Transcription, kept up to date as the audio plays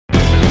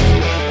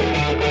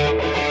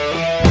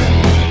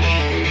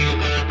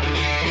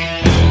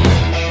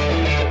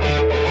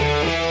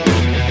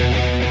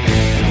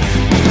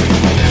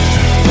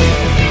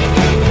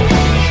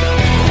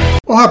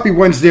Well, happy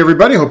Wednesday,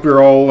 everybody. Hope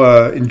you're all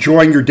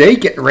enjoying your day,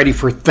 getting ready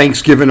for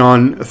Thanksgiving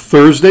on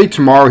Thursday,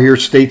 tomorrow here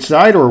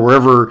stateside, or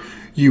wherever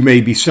you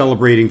may be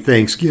celebrating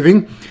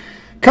Thanksgiving.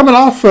 Coming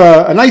off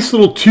a nice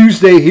little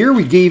Tuesday here,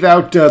 we gave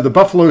out the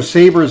Buffalo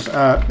Sabres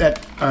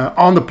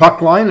on the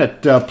puck line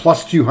at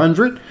plus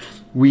 200.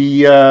 We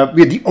had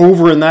the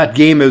over in that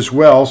game as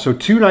well, so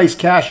two nice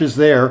cashes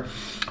there.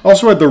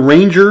 Also had the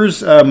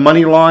Rangers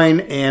money line,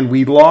 and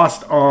we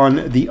lost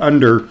on the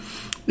under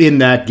in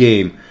that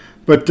game.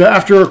 But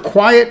after a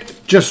quiet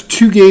just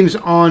two games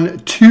on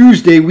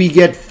Tuesday, we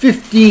get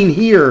 15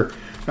 here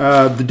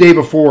the day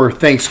before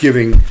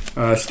Thanksgiving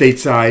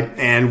stateside.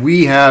 And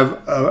we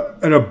have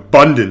an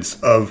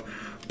abundance of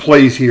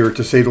plays here,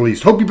 to say the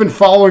least. Hope you've been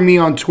following me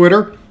on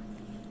Twitter.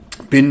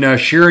 Been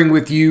sharing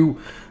with you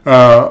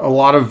a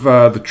lot of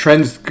the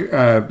trends,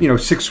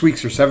 6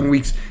 weeks or 7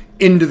 weeks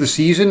into the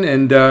season.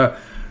 And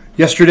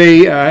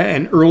yesterday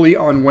and early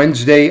on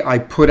Wednesday, I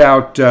put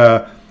out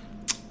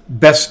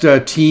best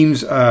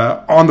teams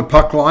on the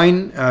puck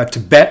line to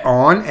bet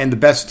on, and the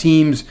best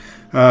teams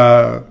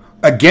to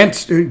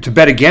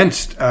bet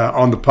against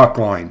on the puck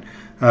line.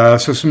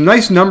 So some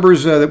nice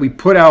numbers that we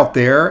put out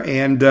there,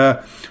 and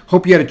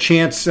hope you had a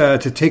chance to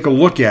take a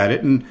look at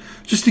it. And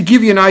just to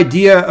give you an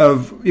idea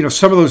of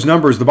some of those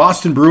numbers, the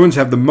Boston Bruins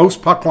have the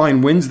most puck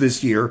line wins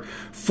this year.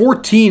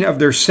 14 of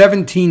their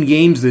 17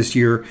 games this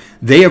year,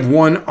 they have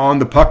won on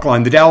the puck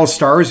line. The Dallas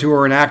Stars, who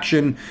are in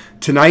action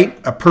tonight,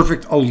 a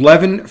perfect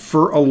 11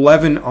 for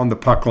 11 on the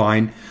puck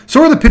line.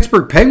 So are the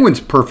Pittsburgh Penguins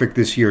perfect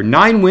this year.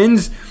 9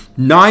 wins,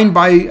 9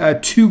 by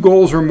 2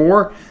 goals or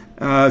more.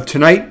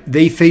 Tonight,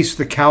 they face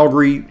the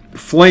Calgary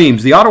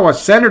Flames. The Ottawa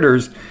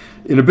Senators,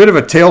 in a bit of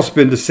a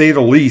tailspin, to say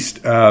the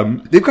least.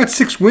 They've got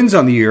 6 wins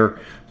on the year,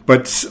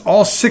 but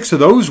all 6 of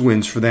those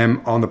wins for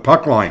them on the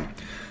puck line.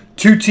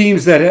 Two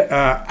teams that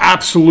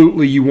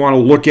absolutely you want to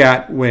look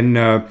at when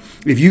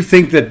if you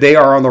think that they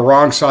are on the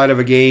wrong side of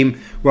a game.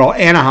 Well,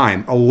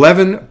 Anaheim,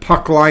 11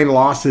 puck line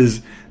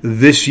losses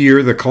this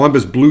year. The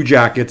Columbus Blue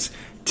Jackets,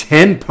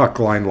 10 puck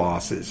line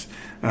losses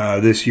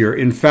this year.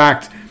 In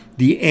fact,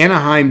 the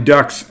Anaheim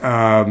Ducks,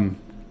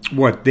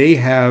 they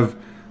have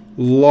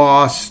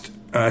lost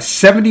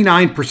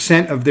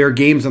 79% of their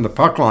games on the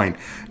puck line.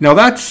 Now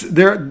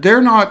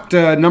they're not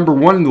number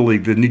one in the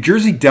league. The New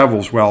Jersey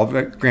Devils, well,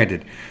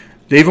 granted,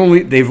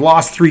 they've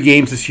lost 3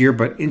 games this year,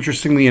 but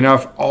interestingly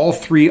enough, all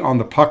 3 on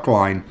the puck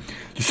line.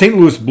 The St.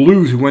 Louis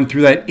Blues, who went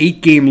through that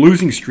 8-game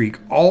losing streak,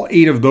 all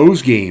 8 of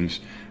those games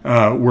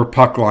were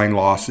puck line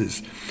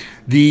losses.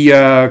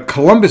 The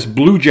Columbus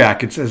Blue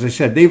Jackets, as I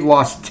said, they've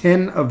lost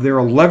 10 of their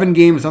 11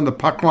 games on the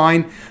puck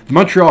line. The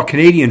Montreal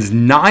Canadiens,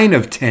 9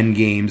 of 10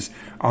 games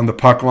on the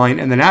puck line.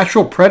 And the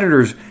Nashville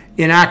Predators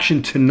in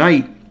action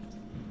tonight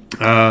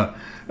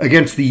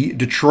against the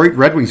Detroit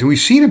Red Wings. And we've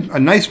seen a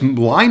nice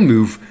line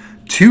move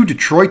to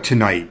Detroit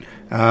tonight.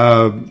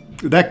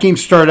 That game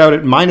started out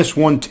at minus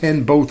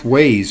 110 both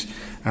ways.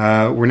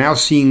 We're now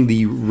seeing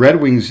the Red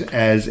Wings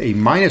as a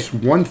minus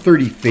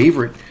 130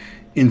 favorite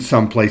in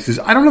some places.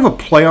 I don't have a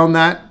play on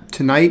that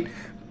tonight,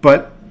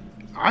 but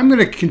I'm going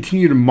to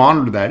continue to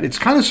monitor that. It's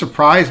kind of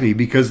surprised me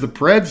because the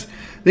Preds,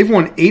 they've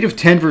won 8 of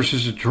 10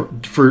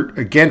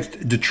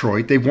 against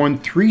Detroit. They've won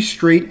 3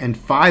 straight and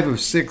 5 of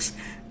 6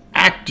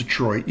 at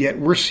Detroit, yet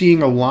we're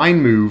seeing a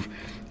line move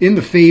in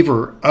the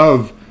favor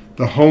of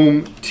the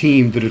home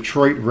team, the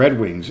Detroit Red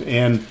Wings.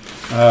 And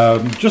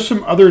just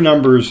some other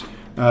numbers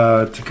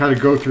to kind of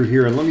go through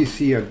here. And let me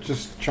see, I'm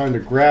just trying to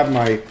grab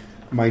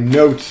my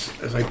notes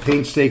as I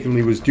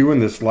painstakingly was doing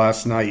this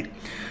last night.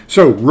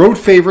 So, road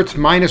favorites,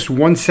 minus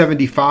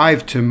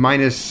 175 to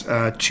minus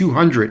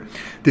 200.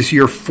 This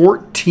year,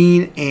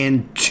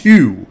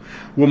 14-2.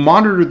 We'll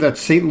monitor that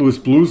St. Louis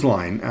Blues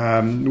line.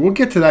 We'll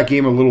get to that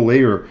game a little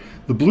later.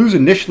 The Blues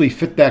initially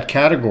fit that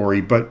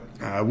category, but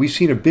we've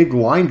seen a big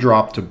line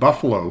drop to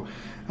Buffalo,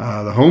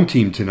 the home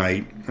team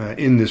tonight,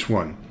 in this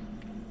one.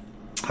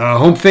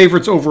 Home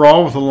favorites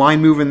overall with a line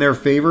move in their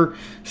favor,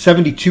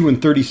 72-36,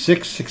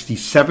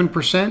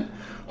 67%.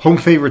 Home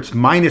favorites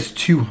minus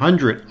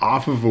 200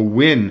 off of a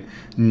win,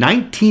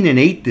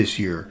 19-8 this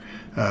year.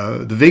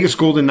 The Vegas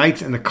Golden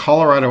Knights and the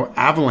Colorado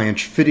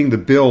Avalanche fitting the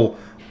bill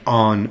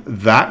on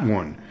that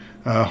one.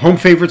 Home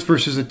favorites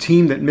versus a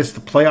team that missed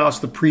the playoffs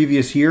the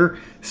previous year,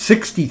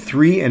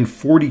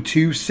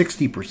 63-42,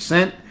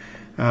 60%.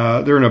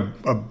 There are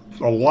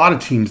a lot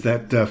of teams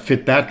that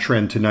fit that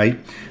trend tonight.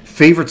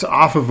 Favorites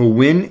off of a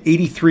win,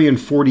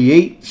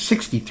 83-48,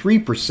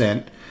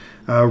 63%.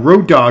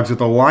 Road Dogs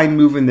with a line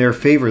move in their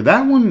favor.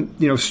 That one,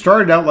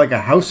 started out like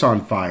a house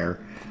on fire,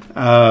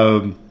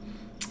 and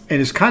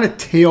has kind of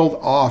tailed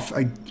off.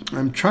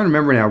 I'm trying to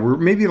remember now. We're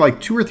maybe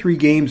like 2 or 3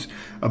 games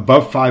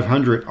above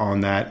 500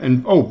 on that.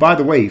 And by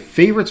the way,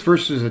 favorites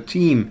versus a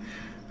team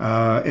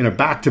in a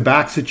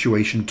back-to-back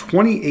situation,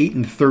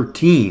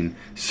 28-13,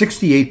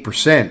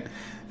 68%.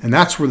 And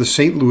that's where the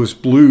St. Louis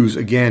Blues,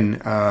 again,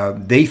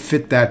 they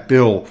fit that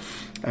bill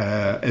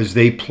as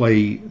they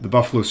play the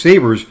Buffalo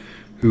Sabres,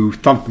 who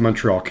thumped the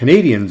Montreal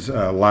Canadiens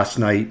last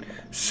night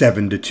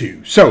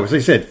 7-2. So, as I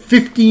said,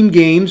 15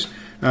 games,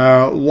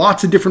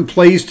 Lots of different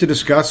plays to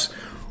discuss.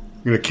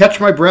 I'm going to catch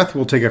my breath.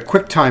 We'll take a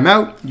quick time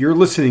out. You're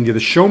listening to the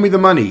Show Me the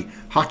Money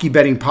Hockey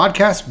Betting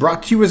Podcast,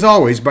 brought to you as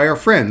always by our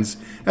friends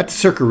at the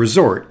Circa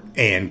Resort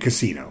and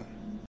Casino.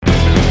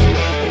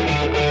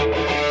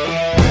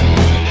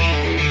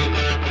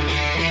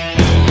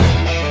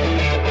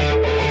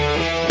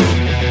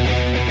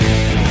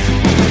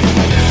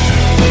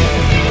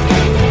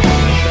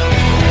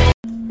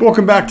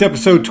 Welcome back to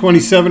episode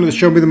 27 of the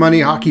Show Me the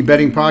Money Hockey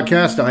Betting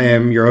Podcast. I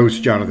am your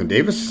host, Jonathan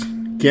Davis.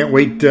 Can't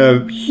wait.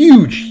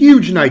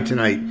 Huge night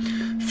tonight.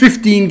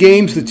 15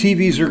 games. The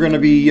TVs are going to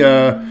be,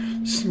 they're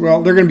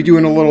going to be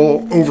doing a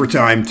little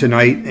overtime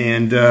tonight.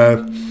 And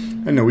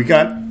I know we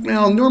got,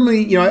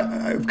 normally,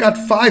 I've got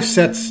 5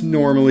 sets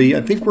normally.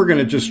 I think we're going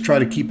to just try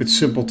to keep it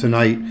simple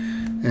tonight.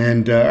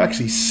 And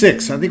actually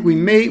 6. I think we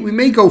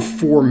may go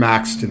 4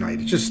 max tonight.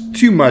 It's just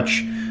too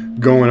much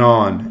going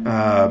on.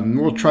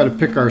 We'll try to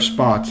pick our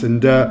spots.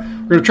 And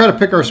we're going to try to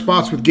pick our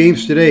spots with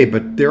games today,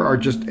 but there are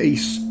just a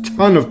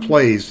ton of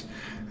plays.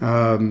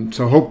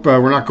 So hope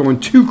we're not going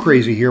too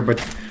crazy here,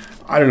 but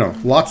I don't know.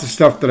 Lots of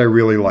stuff that I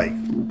really like.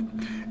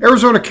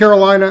 Arizona,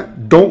 Carolina,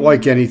 don't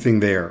like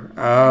anything there.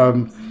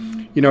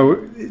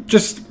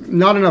 Just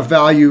not enough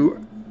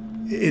value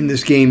in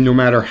this game, no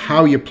matter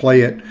how you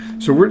play it.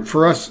 So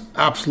for us,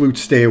 absolute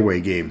stay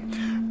away game.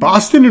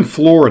 Boston and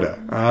Florida.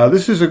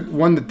 This is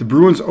one that the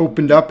Bruins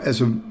opened up as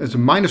a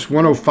minus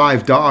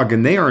 105 dog,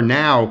 and they are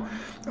now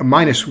a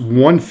minus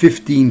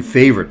 115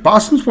 favorite.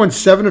 Boston's won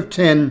 7 of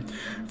 10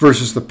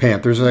 versus the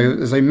Panthers.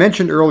 As I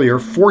mentioned earlier,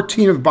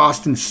 14 of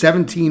Boston's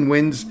 17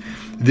 wins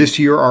this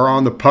year are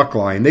on the puck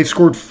line. They've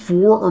scored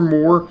 4 or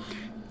more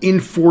in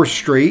 4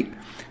 straight.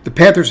 The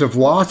Panthers have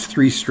lost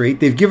 3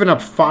 straight. They've given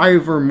up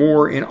 5 or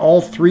more in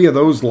all 3 of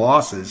those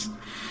losses.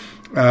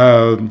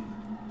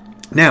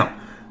 Now,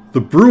 the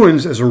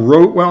Bruins as a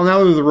road, now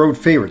they're the road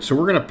favorites, so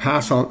we're going to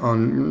pass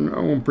on. I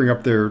won't bring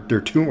up their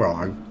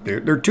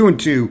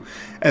 2-2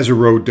 as a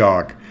road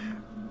dog.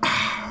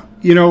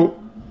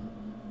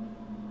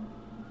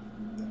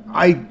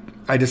 I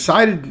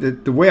decided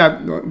that the way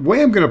I'm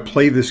going to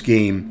play this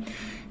game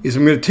is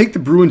I'm going to take the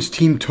Bruins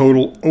team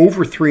total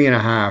over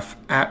 3.5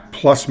 at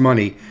plus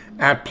money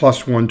at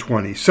plus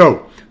 120.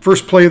 So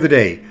first play of the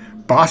day,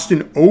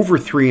 Boston over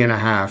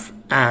 3.5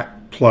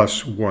 at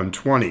plus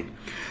 120.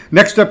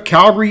 Next up,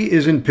 Calgary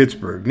is in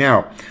Pittsburgh.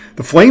 Now,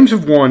 the Flames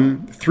have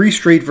won 3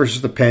 straight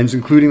versus the Pens,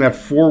 including that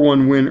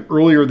 4-1 win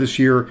earlier this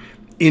year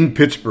in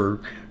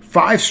Pittsburgh.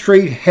 5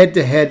 straight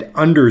head-to-head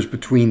unders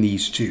between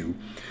these two.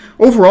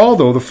 Overall,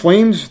 though, the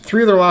Flames,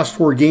 3 of their last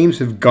 4 games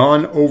have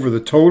gone over the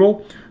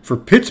total. For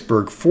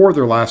Pittsburgh, 4 of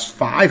their last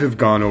 5 have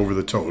gone over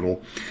the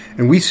total.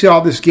 And we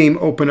saw this game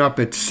open up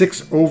at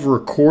 6 over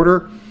a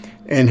quarter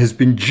and has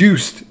been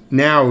juiced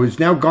now. It's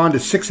now gone to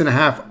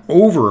 6.5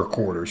 over a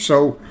quarter.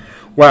 So,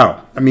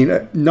 wow. I mean,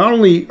 not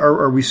only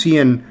are we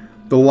seeing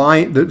the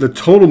line, the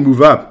total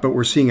move up, but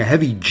we're seeing a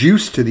heavy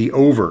juice to the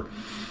over.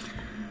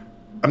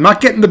 I'm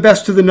not getting the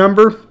best of the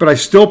number, but I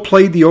still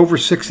played the over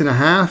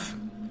 6.5.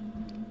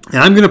 And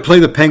I'm going to play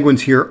the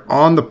Penguins here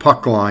on the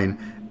puck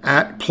line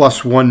at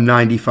plus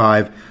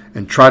 195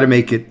 and try to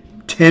make it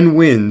 10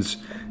 wins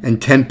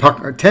and 10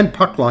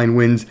 puck line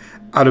wins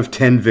out of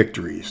 10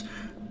 victories.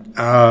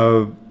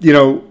 I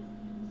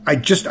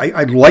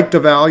like the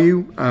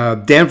value.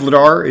 Dan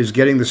Vladar is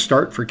getting the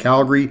start for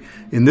Calgary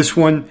in this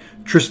one.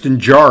 Tristan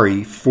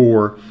Jarry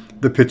for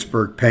the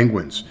Pittsburgh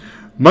Penguins.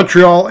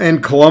 Montreal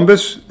and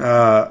Columbus.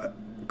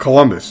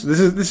 Columbus. This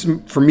is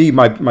for me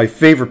my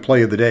favorite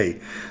play of the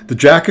day. The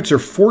Jackets are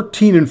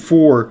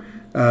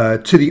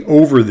 14-4 to the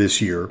over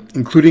this year,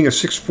 including a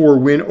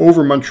 6-4 win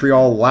over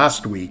Montreal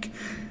last week.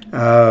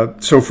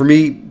 So for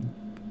me,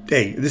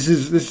 hey, this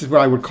is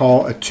what I would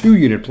call a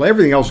 2-unit play.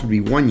 Everything else would be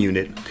 1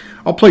 unit.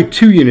 I'll play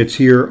 2 units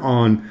here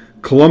on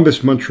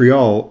Columbus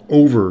Montreal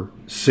over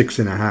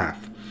 6.5.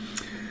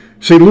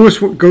 St. Louis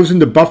goes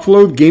into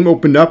Buffalo. The game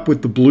opened up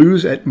with the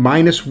Blues at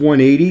minus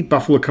 180.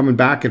 Buffalo coming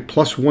back at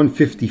plus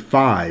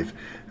 155.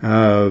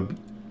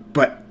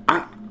 But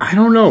I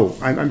don't know.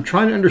 I'm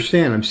trying to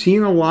understand. I'm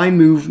seeing a line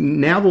move.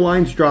 Now the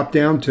line's dropped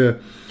down to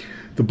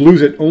the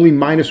Blues at only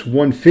minus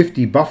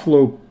 150.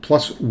 Buffalo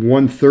plus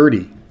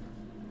 130.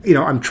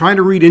 I'm trying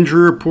to read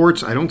injury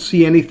reports. I don't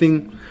see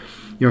anything.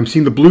 I'm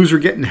seeing the Blues are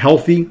getting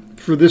healthy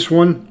for this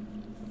one.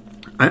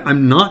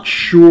 I'm not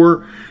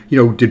sure.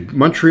 Did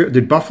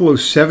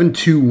Buffalo's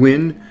 7-2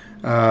 win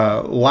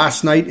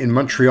last night in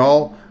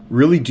Montreal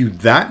really do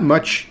that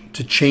much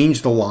to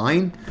change the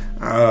line?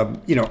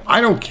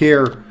 I don't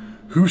care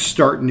who's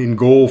starting in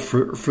goal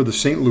for the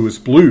St. Louis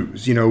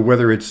Blues.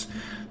 Whether it's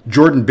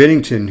Jordan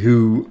Binnington,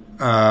 who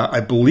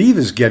I believe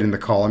is getting the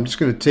call. I'm just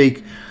going to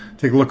take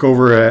a look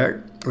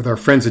over with our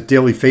friends at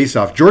Daily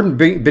Faceoff. Jordan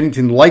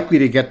Binnington likely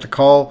to get the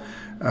call.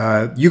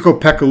 Ukko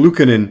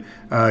Pekka-Luukkonen,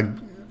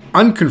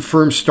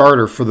 unconfirmed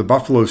starter for the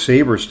Buffalo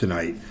Sabres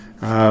tonight.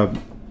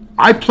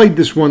 I played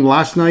this one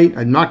last night.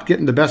 I'm not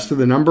getting the best of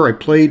the number. I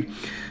played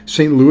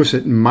St. Louis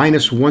at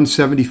minus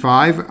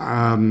 175.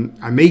 I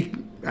may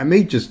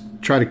just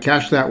try to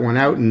cash that one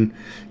out and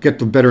get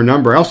the better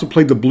number. I also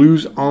played the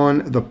Blues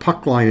on the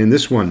puck line in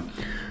this one.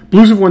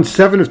 Blues have won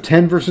 7 of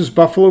 10 versus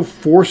Buffalo,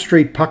 4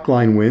 straight puck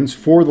line wins.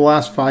 4 of the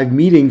last 5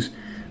 meetings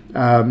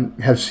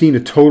have seen a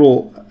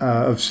total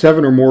of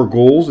 7 or more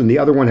goals, and the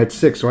other one had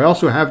 6. So I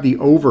also have the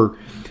over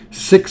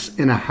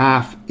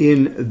 6.5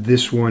 in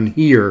this one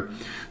here.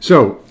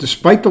 So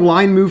despite the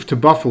line move to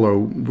Buffalo,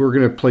 we're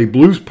going to play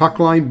Blues puck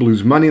line,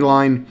 Blues money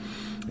line,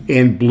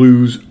 and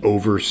Blues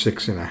over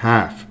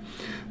 6.5.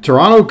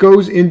 Toronto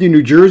goes into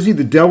New Jersey.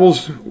 The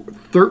Devils'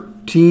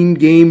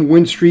 13-game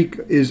win streak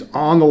is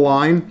on the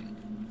line.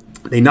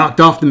 They knocked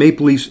off the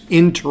Maple Leafs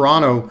in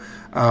Toronto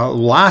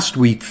last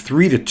week,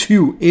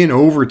 3-2 in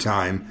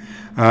overtime.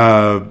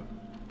 Can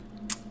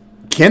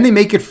they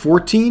make it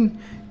 14?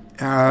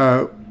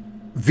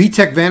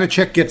 Vitek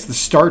Vanacek gets the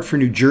start for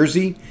New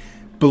Jersey.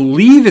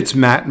 Believe it's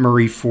Matt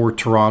Murray for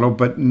Toronto,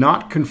 but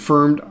not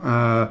confirmed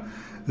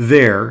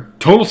there.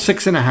 Total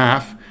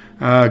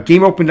 6.5.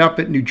 Game opened up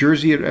at New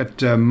Jersey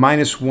at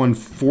minus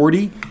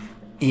 140.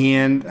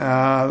 And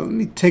let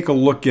me take a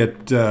look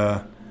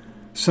at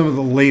some of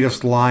the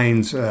latest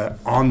lines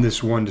on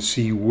this one to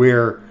see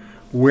where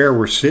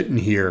we're sitting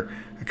here.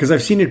 Because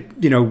I've seen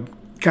it,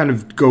 kind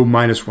of go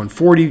minus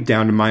 140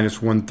 down to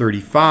minus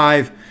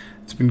 135.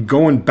 It's been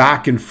going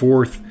back and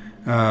forth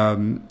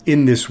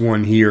in this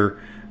one here.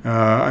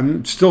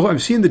 I'm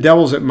seeing the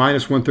Devils at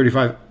minus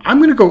 135. I'm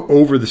going to go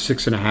over the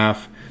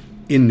 6.5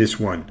 in this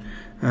one.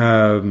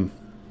 The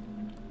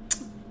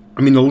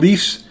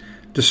Leafs,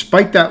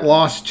 despite that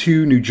loss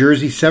to New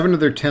Jersey, 7 of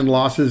their 10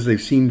 losses,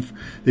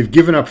 they've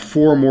given up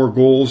 4 more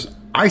goals.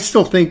 I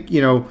still think,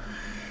 the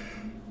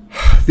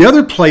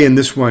other play in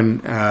this one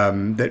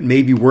that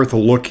may be worth a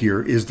look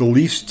here is the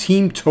Leafs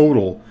team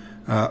total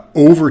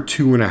over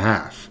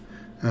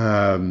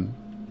 2.5.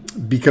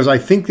 Because I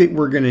think that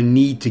we're going to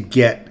need to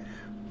get,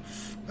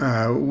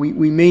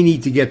 we may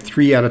need to get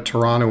 3 out of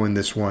Toronto in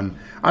this one.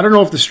 I don't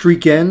know if the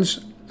streak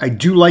ends. I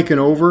do like an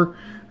over.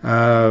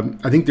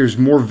 I think there's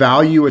more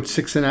value at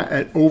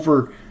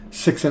over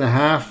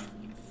 6.5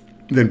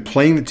 than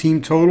playing the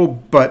team total,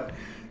 but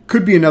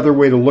could be another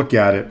way to look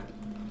at it.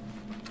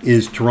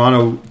 Is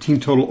Toronto team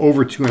total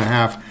over 2.5?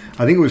 I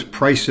think it was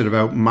priced at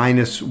about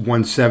minus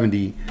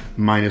 170,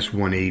 minus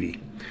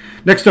 180.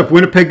 Next up,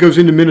 Winnipeg goes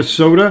into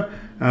Minnesota.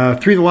 3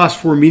 of the last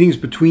 4 meetings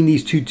between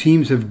these two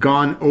teams have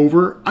gone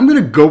over. I'm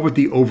going to go with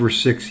the over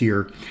 6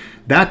 here.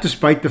 That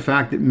despite the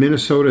fact that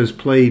Minnesota has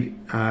played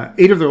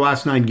 8 of their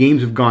last 9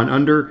 games have gone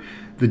under.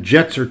 The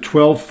Jets are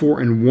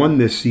 12-4-1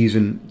 this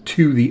season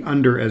to the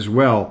under as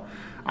well.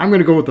 I'm going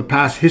to go with the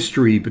past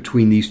history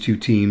between these two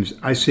teams.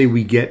 I say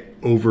we get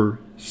over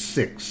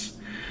 6.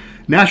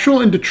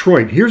 Nashville and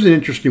Detroit. Here's an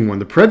interesting one.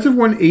 The Preds have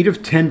won 8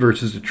 of 10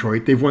 versus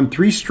Detroit. They've won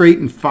 3 straight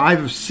and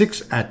 5 of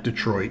 6 at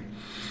Detroit.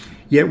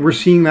 Yet we're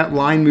seeing that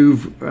line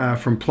move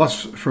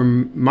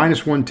from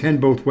minus 110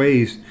 both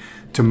ways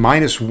to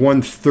minus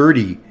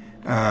 130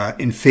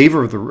 in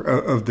favor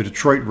of the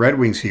Detroit Red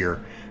Wings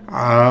here.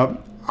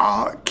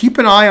 Keep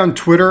an eye on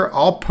Twitter.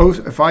 I'll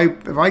post if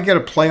I get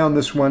a play on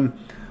this one.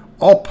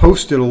 I'll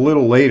post it a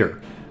little later.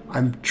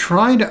 I'm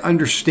trying to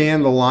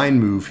understand the line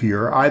move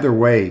here either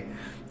way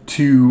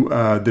to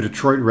the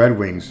Detroit Red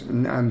Wings.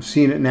 And I'm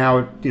seeing it now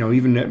at,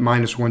 even at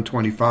minus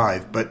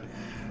 125. But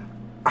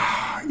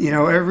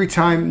every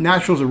time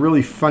Nashville's a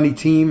really funny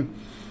team.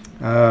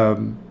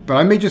 But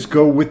I may just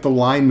go with the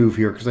line move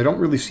here because I don't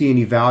really see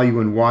any value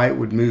in why it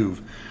would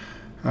move.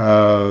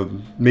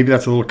 Maybe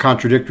that's a little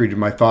contradictory to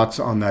my thoughts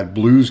on that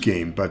Blues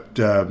game, but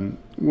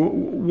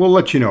we'll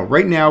let you know.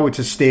 Right now, it's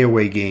a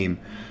stay-away game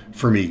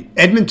for me.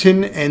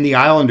 Edmonton and the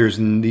Islanders,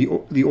 and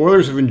the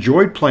Oilers have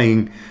enjoyed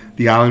playing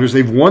the Islanders.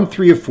 They've won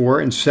 3 of 4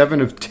 and 7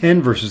 of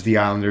 10 versus the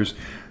Islanders.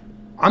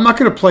 I'm not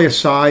going to play a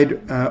side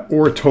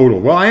or a total.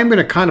 Well, I am going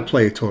to kind of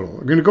play a total.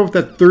 I'm going to go with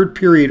that third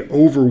period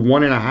over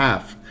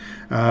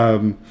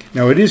 1.5.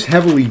 Now, it is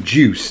heavily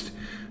juiced.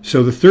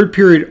 So the third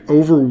period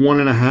over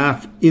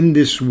 1.5 in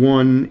this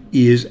one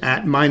is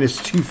at minus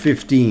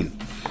 215.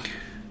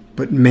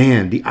 But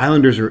man, the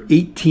Islanders are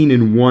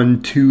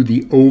 18-1 to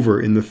the over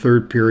in the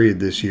third period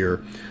this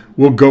year.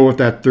 We'll go with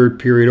that third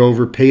period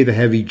over, pay the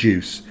heavy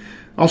juice.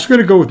 Also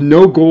going to go with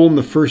no goal in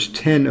the first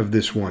 10 of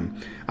this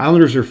one.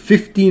 Islanders are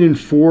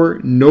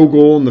 15-4, no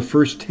goal in the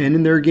first 10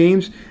 in their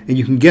games, and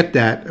you can get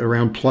that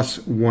around plus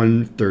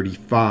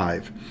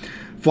 135.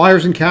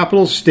 Flyers and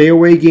Capitals, stay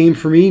away game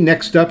for me.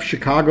 Next up,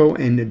 Chicago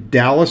and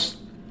Dallas.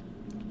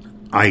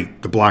 The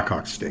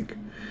Blackhawks stink.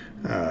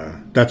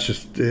 That's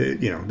just,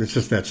 it's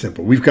just that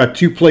simple. We've got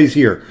 2 plays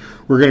here.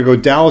 We're going to go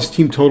Dallas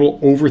team total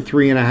over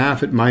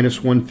 3.5 at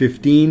minus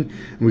 115.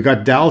 And we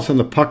got Dallas on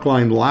the puck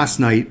line last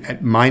night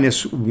at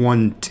minus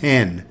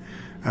 110.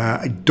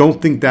 I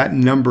don't think that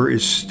number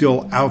is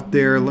still out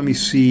there. Let me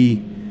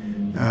see.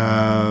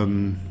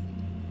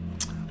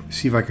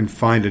 See if I can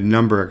find a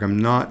number. I'm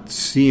not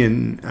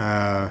seeing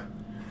on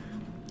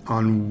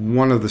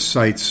one of the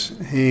sites.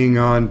 Hang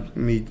on.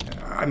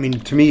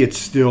 To me, it's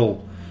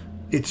still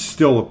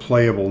a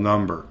playable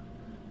number.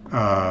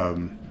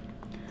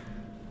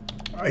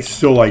 I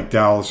still like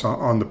Dallas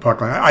on the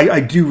puck line.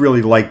 I do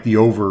really like the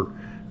over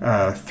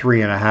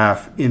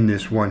 3.5 in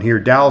this one here.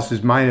 Dallas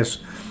is minus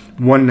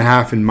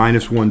 1.5 and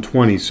minus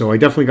 120, so I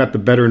definitely got the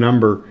better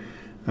number.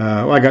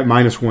 I got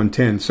minus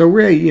 110, so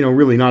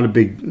really not a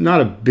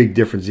big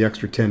difference. The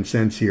extra 10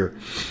 cents here.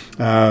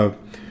 But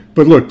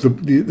look,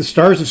 the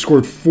Stars have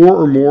scored 4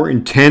 or more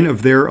in 10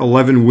 of their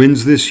 11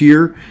 wins this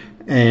year,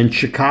 and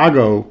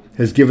Chicago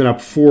has given up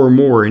 4 or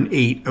more in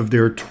 8 of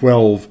their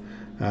 12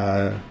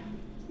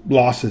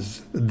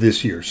 losses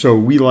this year. So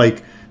we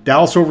like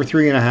Dallas over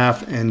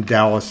 3.5 and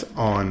Dallas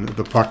on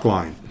the puck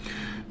line.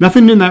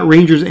 Nothing in that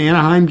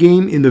Rangers-Anaheim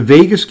game. In the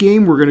Vegas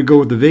game, we're going to go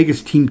with the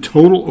Vegas team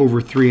total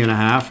over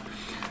 3.5.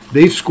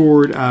 They've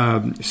scored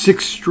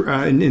 6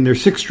 in their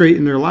 6 straight.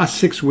 In their last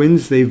 6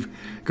 wins, they've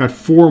got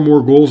 4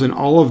 more goals in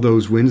all of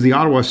those wins. The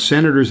Ottawa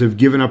Senators have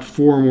given up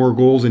 4 more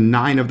goals in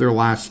 9 of their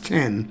last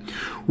 10.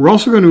 We're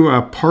also going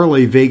to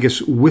parlay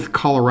Vegas with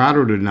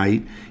Colorado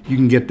tonight. You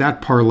can get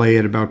that parlay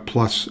at about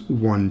plus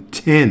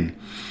 110.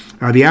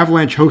 The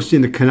Avalanche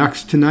hosting the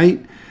Canucks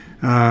tonight.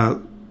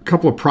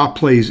 Couple of prop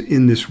plays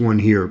in this one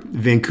here.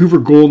 Vancouver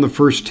goal in the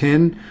first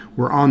 10.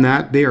 We're on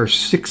that. They are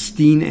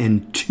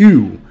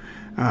 16-2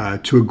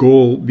 to a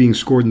goal being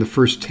scored in the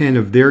first 10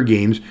 of their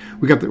games.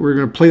 We're going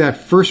to play that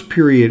first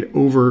period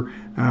over.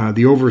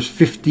 The over is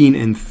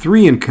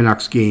 15-3 in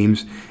Canucks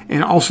games,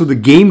 and also the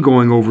game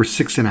going over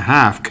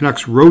 6.5.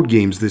 Canucks road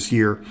games this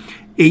year,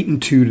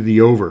 8-2 to the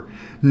over.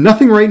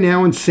 Nothing right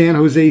now in San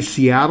Jose,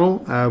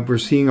 Seattle. We're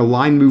seeing a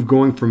line move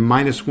going from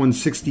minus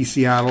 160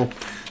 Seattle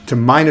to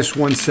minus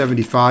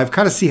 175.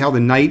 Kind of see how the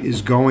night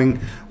is going.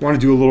 Want to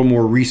do a little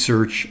more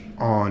research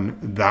on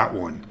that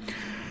one.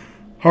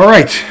 All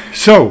right,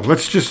 so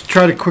let's just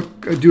try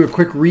to do a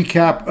quick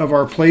recap of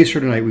our plays for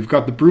tonight. We've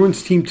got the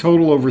Bruins team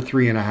total over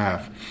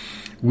 3.5.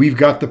 We've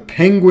got the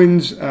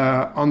Penguins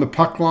on the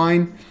puck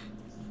line.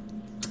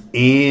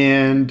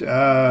 And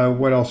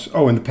what else?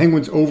 Oh, and the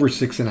Penguins over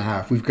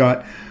 6.5. We've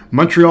got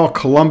Montreal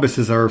Columbus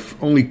as our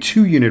only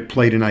 2-unit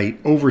play tonight,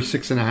 over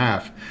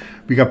 6.5.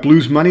 We got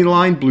Blues money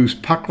line, Blues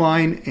puck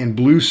line, and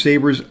Blues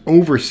Sabres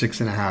over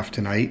 6.5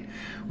 tonight.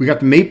 We got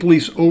the Maple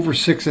Leafs over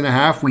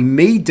 6.5. We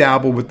may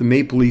dabble with the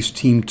Maple Leafs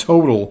team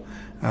total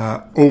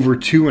over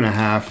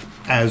 2.5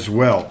 as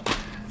well.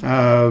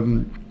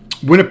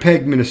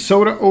 Winnipeg,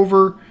 Minnesota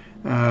over.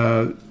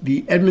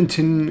 The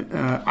Edmonton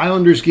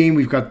Islanders game,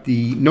 we've got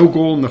the no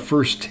goal in the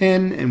first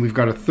 10, and we've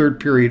got a third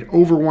period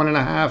over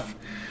 1.5.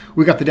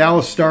 We got the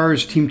Dallas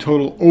Stars team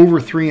total over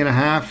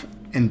 3.5,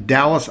 and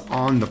Dallas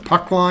on the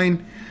puck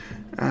line.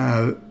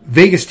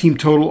 Vegas team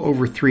total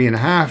over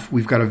 3.5.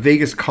 We've got a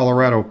Vegas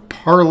Colorado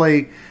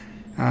parlay,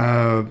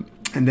 and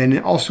then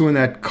also in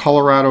that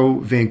Colorado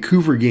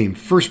Vancouver game,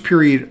 first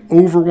period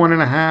over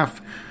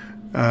 1.5,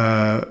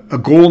 a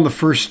goal in the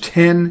first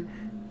 10,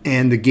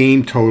 and the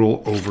game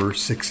total over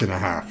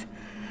 6.5.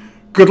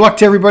 Good luck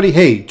to everybody.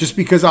 Hey, just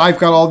because I've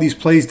got all these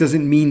plays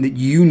doesn't mean that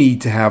you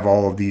need to have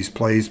all of these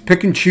plays.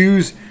 Pick and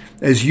choose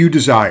as you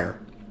desire.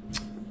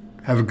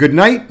 Have a good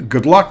night,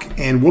 good luck,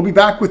 and we'll be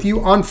back with you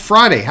on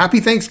Friday.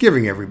 Happy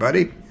Thanksgiving,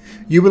 everybody.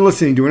 You've been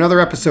listening to another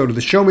episode of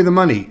the Show Me the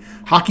Money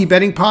Hockey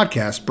Betting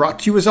Podcast, brought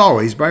to you as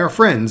always by our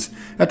friends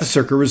at the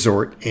Circa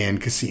Resort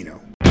and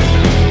Casino.